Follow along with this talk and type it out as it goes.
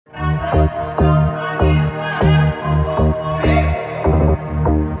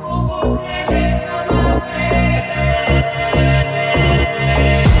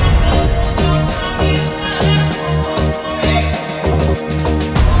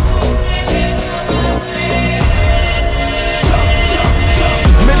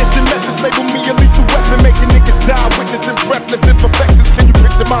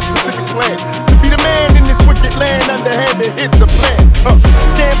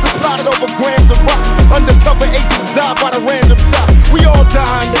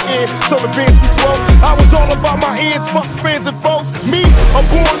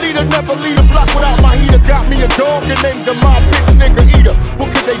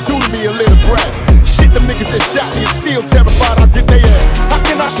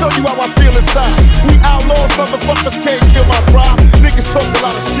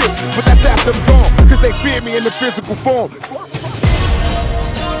form.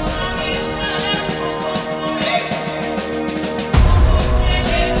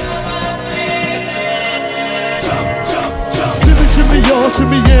 Shimmy y'all,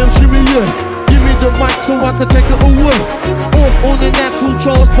 shimmy yam, shimmy yeah. Give me the mic so I can take it away. Off on the natural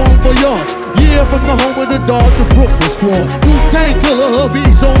Charles Bon Voyage. Yeah, from the home of the dog, the Brooklyn squad. Tang killer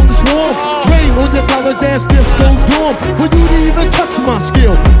bees on the swarm. Rain on your college dance disco dorm. For you to even touch my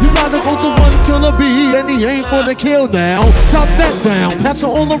skill, you gotta go to one killer bee, and he ain't for the kill now. Drop that down, pass it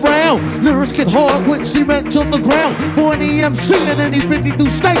all around. Lyrics get hard, quick cement on the ground. For any MC in any 52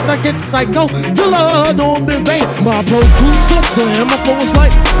 states, I get psycho killer on the bass. My producer slam, my flow is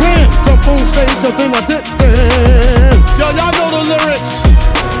like bam. Jump on stage, I think I did bam. Y'all know the lyrics.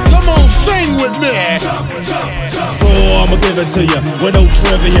 Come on, sing with me. Oh, I'ma give it to ya with no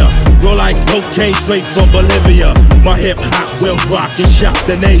trivia. Roll like cocaine straight from Bolivia. My hip hop will rock and shock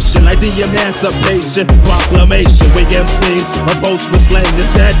the nation like the Emancipation Proclamation. We MCs approach with slang is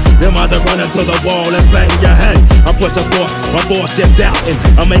dead. Them eyes are running to the wall and bang your head. I push a force, my force you're doubting.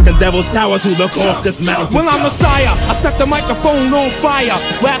 I'm making devils cower to the Caucasus Mountain. Well, I'm Messiah, I set the microphone on fire.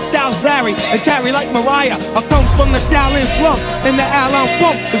 Rap styles vary and carry like Mariah. I come from the stallion slump, and the Allen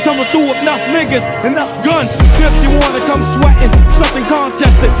Funk is coming through with enough niggas, enough guns. If you wanna come sweating, stressing,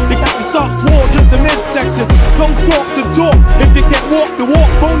 contesting, you got the soft sword to the midsection. Don't talk the talk if you can't walk the walk.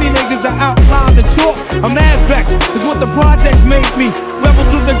 Phony niggas that outline the chalk. I'm mad vexed, is what the projects made me. Rebel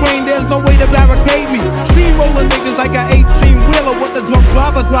to the grain, there's no way to barricade me. Steamrolling niggas like an 18-wheeler with the drunk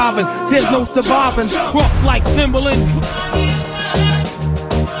driver driving. There's no surviving. Rough like Timberland.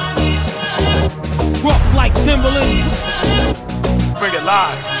 Rough like Timberland. Bring it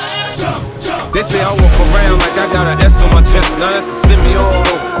live. They say I walk around like I got an S on my chest. Now that's a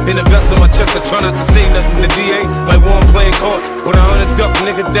semi-auto. In the vest on my chest, I try not to say nothing to DA. Like one playing court. When I hunt a duck,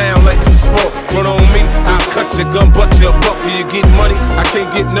 nigga down like it's a sport. Front on me, I'll cut your gun, butt your buck. Do you get money? I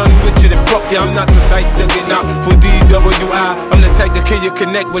can't get nothing with you, then fuck you. I'm not the type to get out for DWI. I'm the type to kill your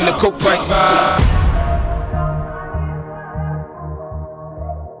connect when the coke price rise.